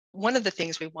one of the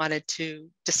things we wanted to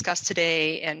discuss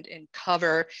today and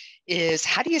cover is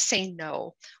how do you say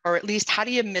no, or at least how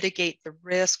do you mitigate the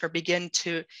risk or begin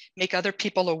to make other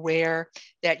people aware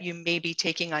that you may be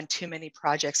taking on too many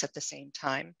projects at the same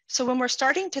time. So when we're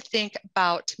starting to think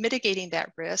about mitigating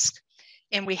that risk,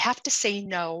 and we have to say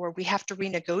no, or we have to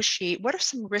renegotiate, what are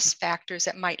some risk factors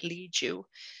that might lead you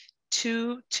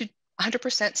to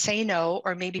 100% say no,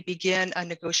 or maybe begin a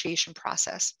negotiation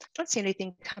process? Don't see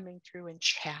anything coming through in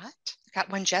chat. Got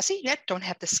one, Jesse. Yet don't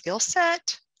have the skill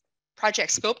set.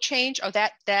 Project scope change. Oh,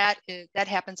 that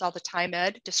happens all the time,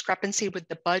 Ed. Discrepancy with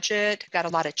the budget. Got a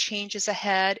lot of changes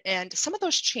ahead. And some of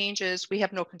those changes we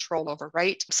have no control over,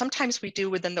 right? Sometimes we do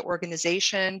within the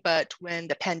organization, but when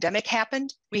the pandemic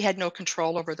happened, we had no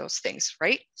control over those things,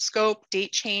 right? Scope,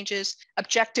 date changes,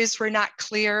 objectives were not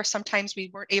clear. Sometimes we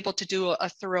weren't able to do a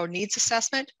thorough needs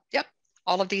assessment. Yep.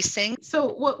 All of these things.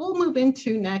 So what we'll move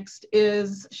into next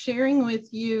is sharing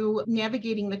with you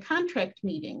navigating the contract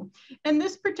meeting. And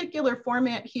this particular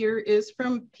format here is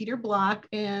from Peter Block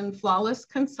and Flawless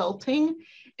Consulting.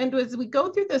 And as we go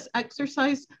through this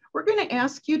exercise, we're going to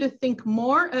ask you to think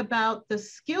more about the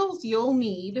skills you'll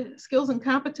need, skills and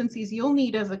competencies you'll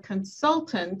need as a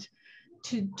consultant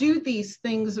to do these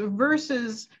things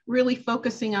versus really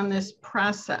focusing on this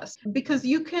process, because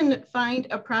you can find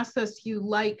a process you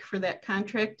like for that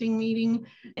contracting meeting,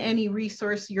 any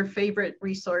resource, your favorite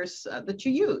resource that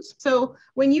you use. So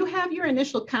when you have your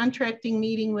initial contracting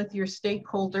meeting with your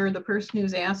stakeholder, the person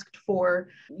who's asked for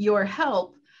your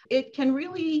help, it can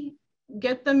really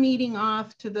get the meeting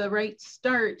off to the right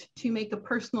start to make a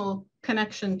personal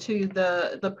connection to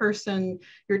the person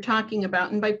you're talking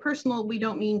about. And by personal, we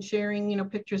don't mean sharing,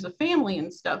 pictures of family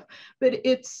and stuff, but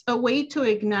it's a way to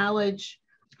acknowledge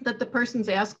that the person's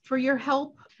asked for your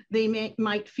help. They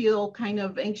might feel kind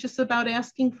of anxious about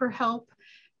asking for help.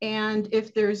 And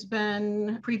if there's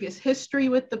been previous history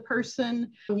with the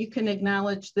person, you can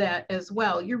acknowledge that as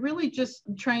well. You're really just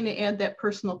trying to add that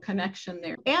personal connection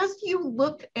there. As you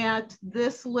look at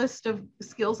this list of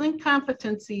skills and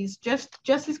competencies,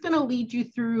 Jesse's going to lead you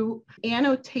through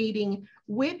annotating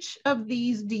which of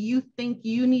these do you think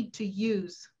you need to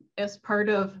use as part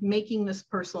of making this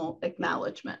personal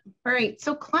acknowledgement. All right,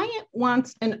 so client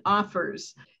wants and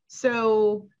offers.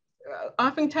 So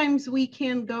oftentimes we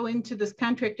can go into this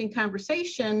contracting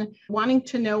conversation wanting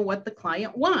to know what the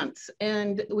client wants,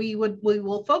 and we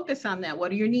will focus on that.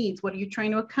 What are your needs? What are you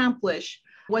trying to accomplish?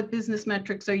 What business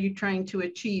metrics are you trying to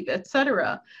achieve, et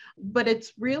cetera? But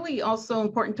it's really also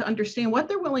important to understand what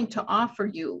they're willing to offer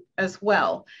you as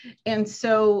well. And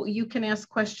so you can ask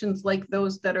questions like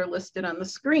those that are listed on the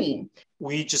screen.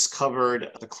 We just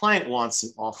covered the client wants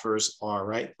and offers are,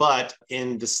 right? But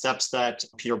in the steps that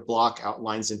Peter Block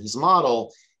outlines in his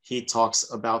model, he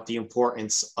talks about the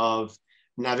importance of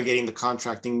navigating the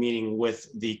contracting meeting with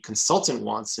the consultant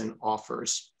wants and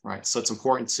offers, right? So it's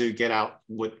important to get out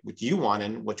what you want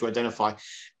and what you identify.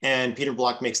 And Peter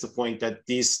Block makes the point that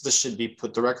this should be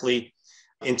put directly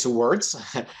into words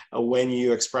when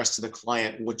you express to the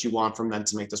client what you want from them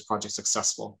to make this project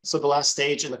successful. So the last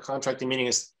stage in the contracting meeting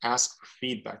is ask for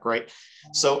feedback, right?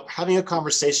 So having a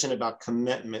conversation about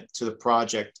commitment to the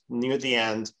project near the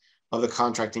end of the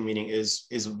contracting meeting is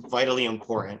vitally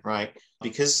important, right?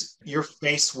 Because you're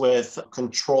faced with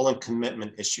control and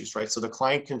commitment issues, right? So the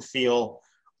client can feel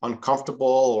uncomfortable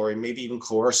or maybe even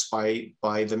coerced by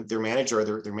their manager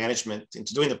or their management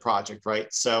into doing the project,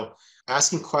 right? So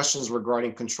asking questions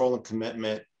regarding control and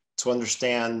commitment to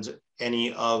understand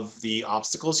any of the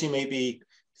obstacles you may be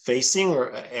facing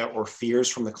or fears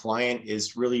from the client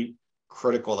is really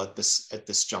critical at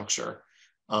this juncture.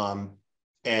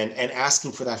 And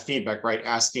asking for that feedback, right?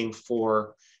 Asking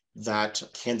for that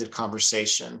candid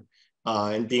conversation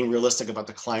and being realistic about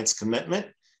the client's commitment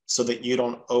so that you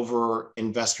don't over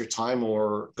invest your time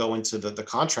or go into the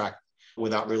contract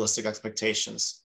without realistic expectations.